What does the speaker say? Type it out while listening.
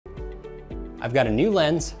I've got a new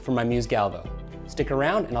lens for my Muse galvo. Stick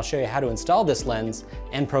around and I'll show you how to install this lens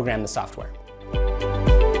and program the software.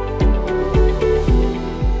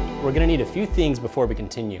 We're gonna need a few things before we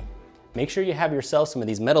continue. Make sure you have yourself some of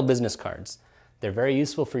these metal business cards. They're very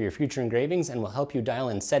useful for your future engravings and will help you dial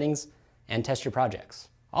in settings and test your projects.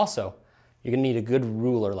 Also, you're gonna need a good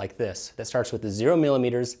ruler like this that starts with the 0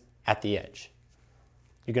 millimeters at the edge.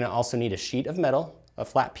 You're gonna also need a sheet of metal, a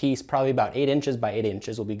flat piece, probably about 8 inches by 8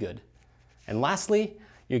 inches will be good. And lastly,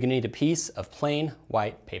 you're gonna need a piece of plain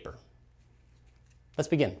white paper. Let's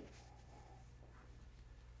begin.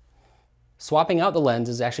 Swapping out the lens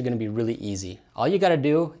is actually gonna be really easy. All you gotta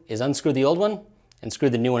do is unscrew the old one and screw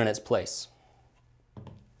the new one in its place.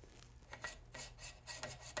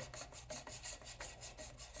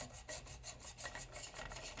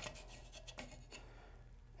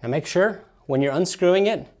 Now make sure when you're unscrewing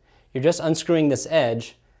it, you're just unscrewing this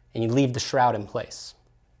edge and you leave the shroud in place.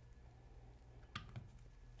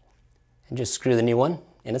 And just screw the new one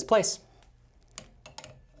in its place.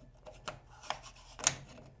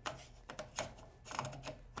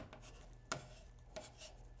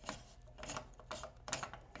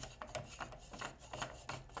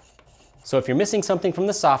 So if you're missing something from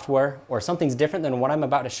the software or something's different than what I'm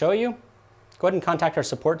about to show you, go ahead and contact our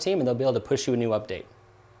support team and they'll be able to push you a new update.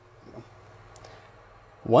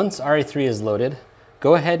 Once RE3 is loaded,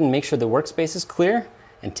 go ahead and make sure the workspace is clear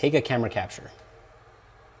and take a camera capture.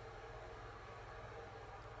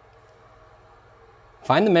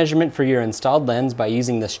 Find the measurement for your installed lens by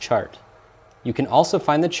using this chart. You can also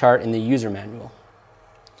find the chart in the user manual.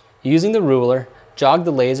 Using the ruler, jog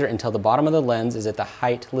the laser until the bottom of the lens is at the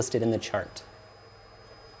height listed in the chart.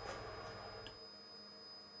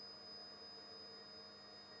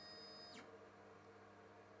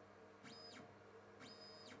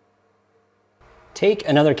 Take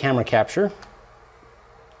another camera capture.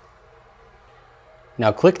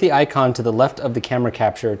 Now click the icon to the left of the camera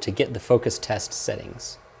capture to get the focus test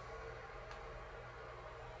settings.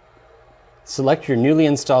 Select your newly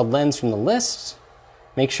installed lens from the list.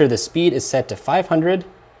 Make sure the speed is set to 500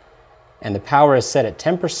 and the power is set at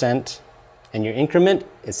 10% and your increment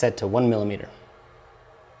is set to 1 millimeter.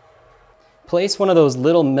 Place one of those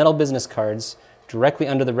little metal business cards directly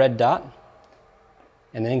under the red dot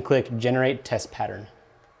and then click Generate Test Pattern.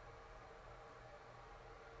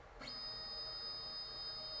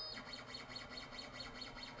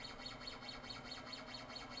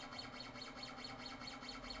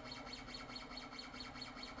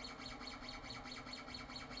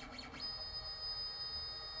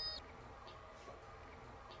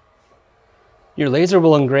 Your laser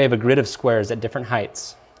will engrave a grid of squares at different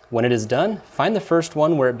heights. When it is done, find the first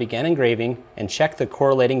one where it began engraving and check the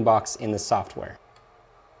correlating box in the software.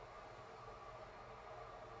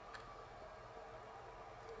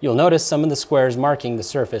 You'll notice some of the squares marking the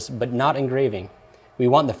surface but not engraving. We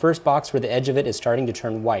want the first box where the edge of it is starting to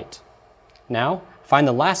turn white. Now, find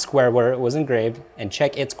the last square where it was engraved and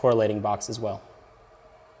check its correlating box as well.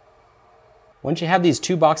 Once you have these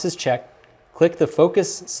two boxes checked, click the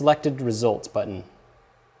Focus Selected Results button.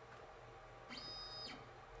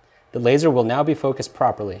 The laser will now be focused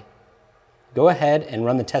properly. Go ahead and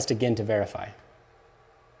run the test again to verify.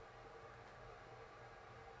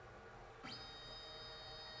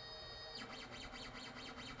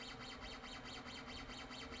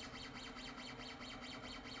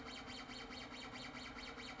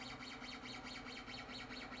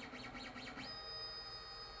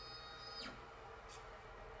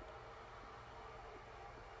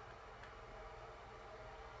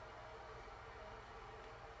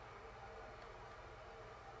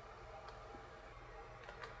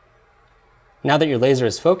 Now that your laser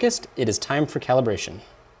is focused, it is time for calibration.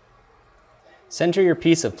 Center your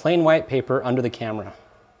piece of plain white paper under the camera.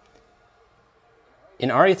 In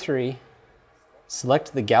RE3,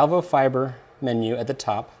 select the Galvo Fiber menu at the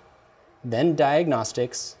top, then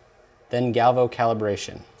Diagnostics, then Galvo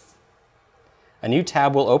Calibration. A new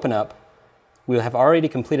tab will open up. We have already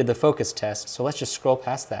completed the focus test, so let's just scroll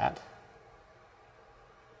past that.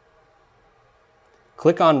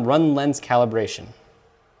 Click on Run Lens Calibration.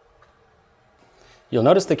 You'll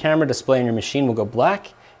notice the camera display on your machine will go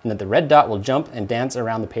black and that the red dot will jump and dance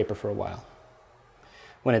around the paper for a while.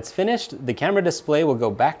 When it's finished, the camera display will go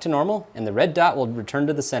back to normal and the red dot will return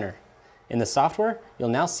to the center. In the software, you'll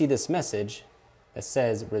now see this message that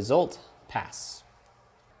says Result Pass.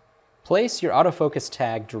 Place your autofocus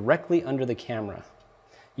tag directly under the camera.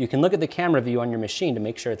 You can look at the camera view on your machine to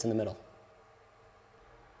make sure it's in the middle.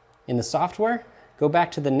 In the software, go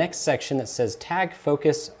back to the next section that says Tag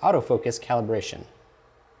Focus Autofocus Calibration.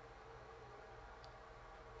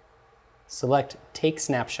 Select Take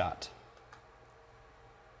Snapshot.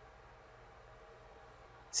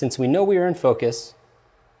 Since we know we are in focus,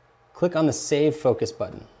 click on the Save Focus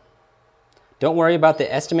button. Don't worry about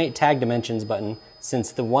the Estimate Tag Dimensions button,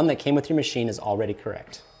 since the one that came with your machine is already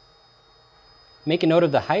correct. Make a note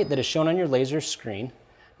of the height that is shown on your laser screen.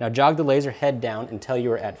 Now jog the laser head down until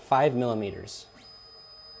you are at 5 millimeters.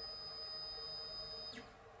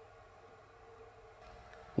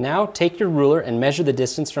 Now take your ruler and measure the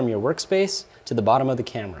distance from your workspace to the bottom of the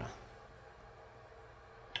camera.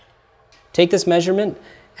 Take this measurement,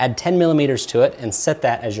 add 10 millimeters to it, and set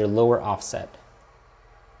that as your lower offset.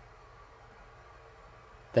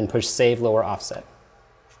 Then push Save Lower Offset.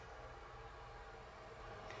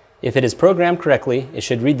 If it is programmed correctly, it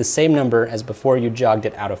should read the same number as before you jogged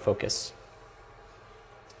it out of focus.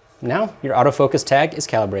 Now your autofocus tag is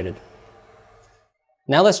calibrated.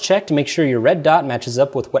 Now let's check to make sure your red dot matches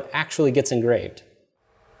up with what actually gets engraved.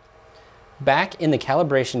 Back in the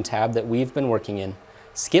Calibration tab that we've been working in,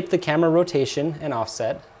 skip the camera rotation and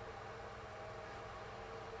offset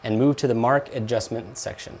and move to the Mark Adjustment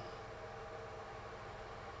section.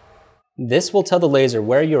 This will tell the laser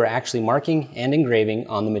where you are actually marking and engraving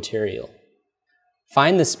on the material.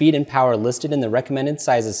 Find the speed and power listed in the recommended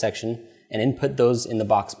sizes section and input those in the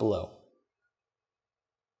box below.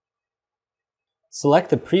 Select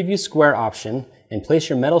the Preview Square option and place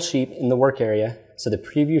your metal sheet in the work area so the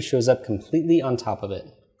preview shows up completely on top of it.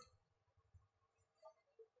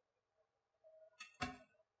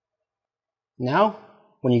 Now,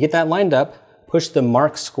 when you get that lined up, push the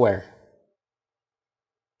Mark Square.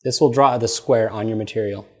 This will draw the square on your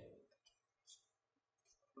material.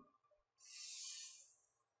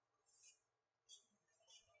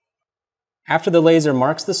 After the laser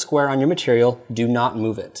marks the square on your material, do not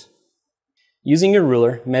move it. Using your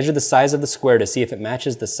ruler, measure the size of the square to see if it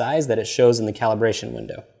matches the size that it shows in the calibration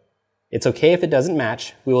window. It's okay if it doesn't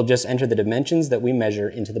match, we will just enter the dimensions that we measure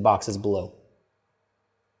into the boxes below.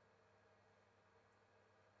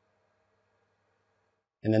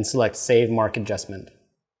 And then select Save Mark Adjustment.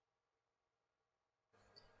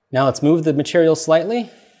 Now let's move the material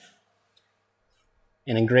slightly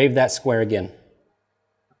and engrave that square again.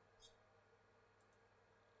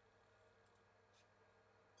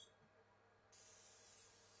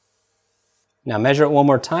 Now measure it one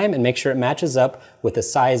more time and make sure it matches up with the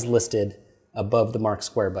size listed above the Mark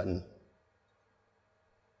Square button.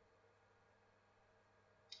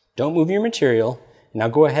 Don't move your material. Now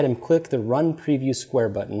go ahead and click the Run Preview Square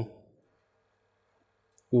button.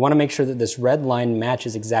 We want to make sure that this red line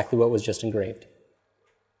matches exactly what was just engraved.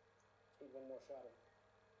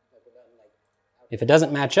 If it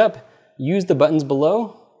doesn't match up, use the buttons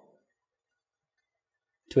below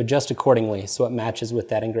to adjust accordingly so it matches with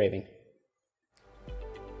that engraving.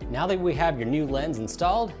 Now that we have your new lens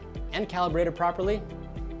installed and calibrated properly,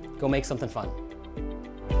 go make something fun.